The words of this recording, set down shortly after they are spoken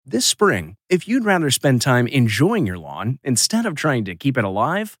This spring, if you'd rather spend time enjoying your lawn instead of trying to keep it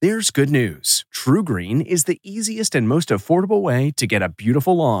alive, there's good news. TruGreen is the easiest and most affordable way to get a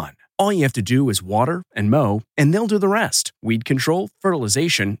beautiful lawn. All you have to do is water and mow, and they'll do the rest. Weed control,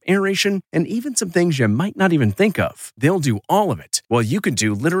 fertilization, aeration, and even some things you might not even think of. They'll do all of it, while you can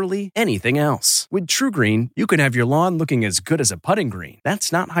do literally anything else. With TruGreen, you can have your lawn looking as good as a putting green.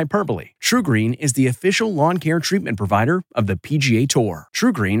 That's not hyperbole. TruGreen is the official lawn care treatment provider of the PGA Tour.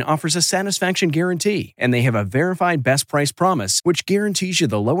 TruGreen offers a satisfaction guarantee, and they have a verified best price promise, which guarantees you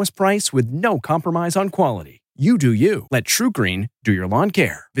the lowest price with no compromise on quality. You do you. Let TruGreen do your lawn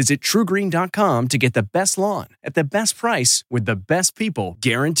care. Visit TruGreen.com to get the best lawn at the best price with the best people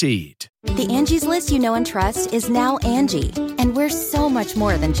guaranteed. The Angie's List you know and trust is now Angie, and we're so much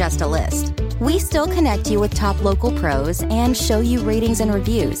more than just a list. We still connect you with top local pros and show you ratings and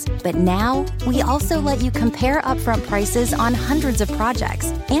reviews, but now we also let you compare upfront prices on hundreds of projects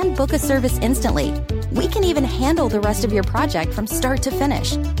and book a service instantly. We can even handle the rest of your project from start to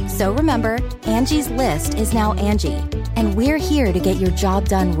finish. So remember, Angie's List is now Angie, and we're here to get your job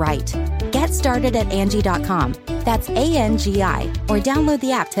done right. Get started at Angie.com. That's ANGI, or download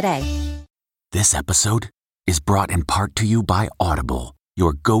the app today. This episode is brought in part to you by Audible,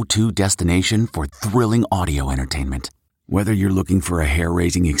 your go-to destination for thrilling audio entertainment. Whether you're looking for a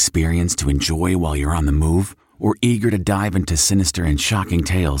hair-raising experience to enjoy while you're on the move, or eager to dive into sinister and shocking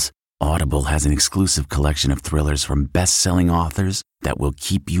tales, Audible has an exclusive collection of thrillers from best-selling authors that will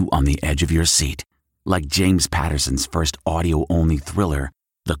keep you on the edge of your seat. Like James Patterson's first audio-only thriller,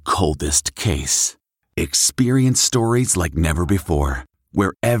 The Coldest Case. Experience stories like never before,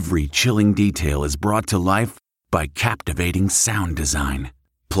 where every chilling detail is brought to life by captivating sound design.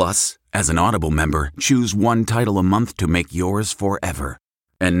 Plus, as an Audible member, choose one title a month to make yours forever.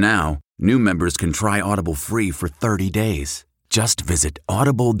 And now, new members can try Audible free for 30 days. Just visit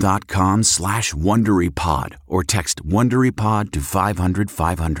audible.com/WonderyPod or text WonderyPod to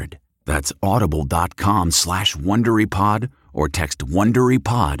 500-500. That's audible.com/WonderyPod or text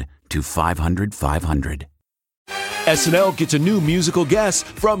WonderyPod to 500-500. SNL gets a new musical guest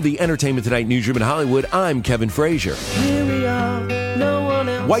from the Entertainment Tonight newsroom in Hollywood. I'm Kevin Frazier.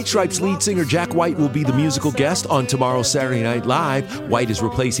 White Stripes lead singer Jack White will be the musical guest on tomorrow's Saturday Night Live. White is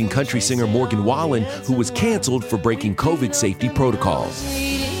replacing country singer Morgan Wallen, who was canceled for breaking COVID safety protocols.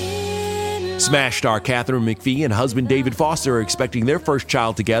 Smash star Katharine McPhee and husband David Foster are expecting their first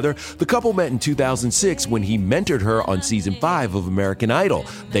child together. The couple met in 2006 when he mentored her on season 5 of American Idol.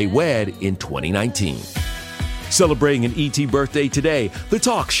 They wed in 2019. Celebrating an E.T. birthday today, The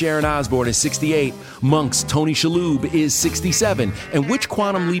Talk's Sharon Osbourne is 68, Monk's Tony Shalhoub is 67, and which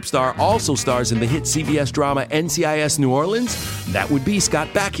Quantum Leap star also stars in the hit CBS drama NCIS New Orleans? That would be Scott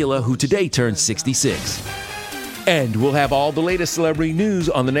Bakula, who today turns 66. And we'll have all the latest celebrity news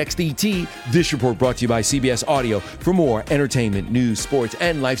on the next ET. This report brought to you by CBS Audio. For more entertainment, news, sports,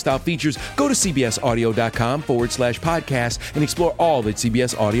 and lifestyle features, go to cbsaudio.com/podcast and explore all that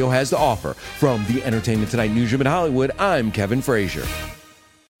CBS Audio has to offer. From the Entertainment Tonight newsroom in Hollywood, I'm Kevin Frazier.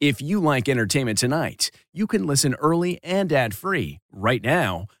 If you like Entertainment Tonight, you can listen early and ad-free right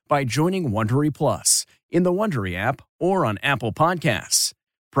now by joining Wondery Plus in the Wondery app or on Apple Podcasts.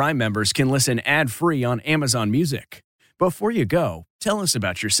 Prime members can listen ad-free on Amazon Music. Before you go, tell us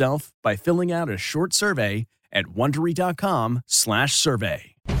about yourself by filling out a short survey at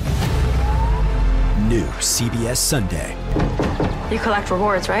Wondery.com/survey. New CBS Sunday. You collect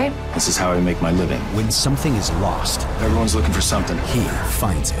rewards, right? This is how I make my living. When something is lost, Everyone's looking for something. he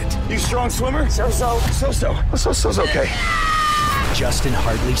finds it. You strong swimmer? So-so. So-so's okay. Justin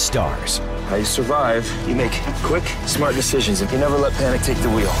Hartley stars. How you survive, you make quick, smart decisions, and you never let panic take the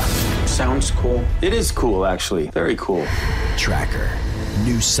wheel. Sounds cool. It is cool, actually. Very cool. Tracker.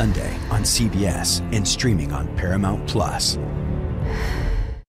 New Sunday on CBS and streaming on Paramount Plus.